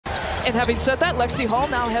And having said that, Lexi Hall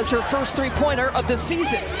now has her first three-pointer of the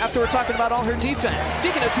season after we're talking about all her defense.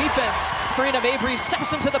 Speaking of defense, Marina Mabrey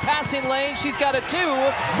steps into the passing lane. She's got a 2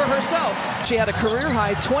 for herself. She had a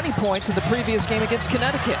career-high 20 points in the previous game against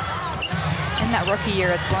Connecticut. In that rookie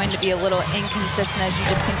year, it's going to be a little inconsistent as you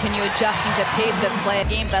just continue adjusting to pace of play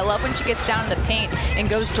games. I love when she gets down in the paint and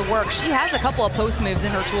goes to work. She has a couple of post moves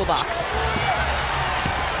in her toolbox.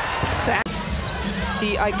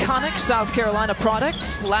 The iconic South Carolina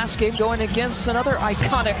product. Last game going against another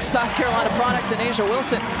iconic South Carolina product in Asia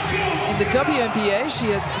Wilson. In the WNBA, she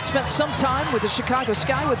had spent some time with the Chicago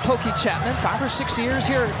Sky with Pokey Chapman, 5 or 6 years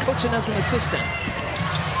here coaching as an assistant.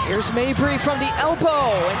 Here's Mabrey from the elbow,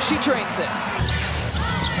 and she drains it.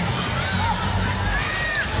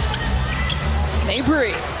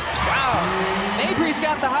 Mabrey. Wow. Mabrey's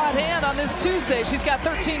got the hot hand on this Tuesday. She's got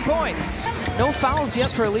 13 points. No fouls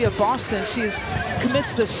yet for Aaliyah Boston. She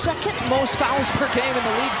commits the second most fouls per game in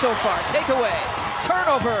the league so far. Takeaway.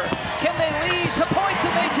 Turnover. Can they lead to points?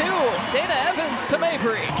 And they do. Dana Evans to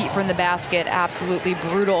Mabrey. Feet from the basket. Absolutely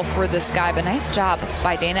brutal for this guy. But nice job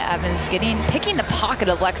by Dana Evans picking the pocket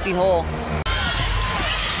of Lexi Hall.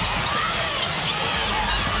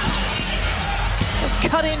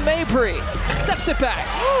 Cutting Mabrey. Steps it back.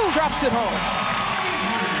 Ooh, drops it home.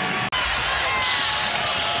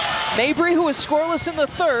 Mabrey, who is scoreless in the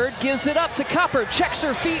third, gives it up to Copper. Checks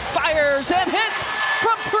her feet, fires, and hits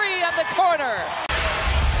from 3 on the corner.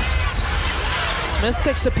 Smith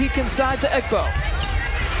takes a peek inside to Egbo.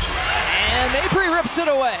 And Mabrey rips it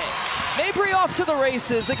away. Mabrey off to the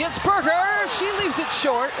races against Berger. She leaves it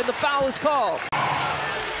short, and the foul is called.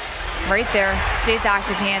 Right there, stays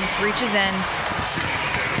active hands, reaches in.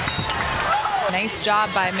 Nice job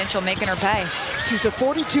by Mitchell making her pay. She's a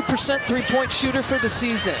 42% three-point shooter for the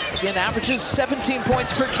season. Again, averages 17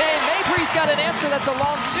 points per game. Mabrey's got an answer. That's a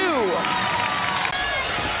long 2.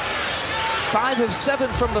 5 of 7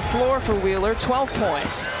 from the floor for Wheeler, 12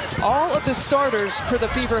 points. All of the starters for the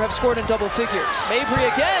Fever have scored in double figures. Mabrey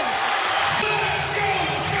again.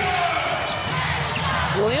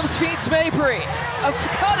 Williams feeds Mabrey. A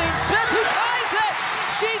cutting Smith who ties it.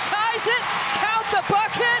 She ties it. Count the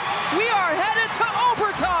bucket. We are headed to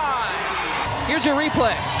overtime. Here's your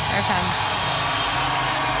replay. There it comes.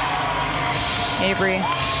 Mabrey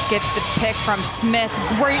gets the pick from Smith.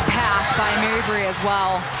 Great pass by Mabrey as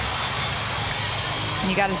well. And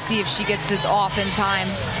you got to see if she gets this off in time.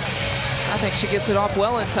 I think she gets it off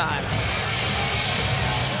well in time.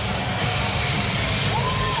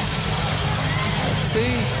 Let's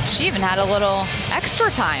see. She even had a little extra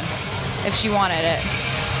time if she wanted it.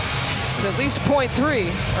 At least 0.3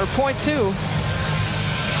 or 0.2.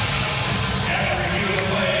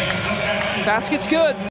 Basket's good.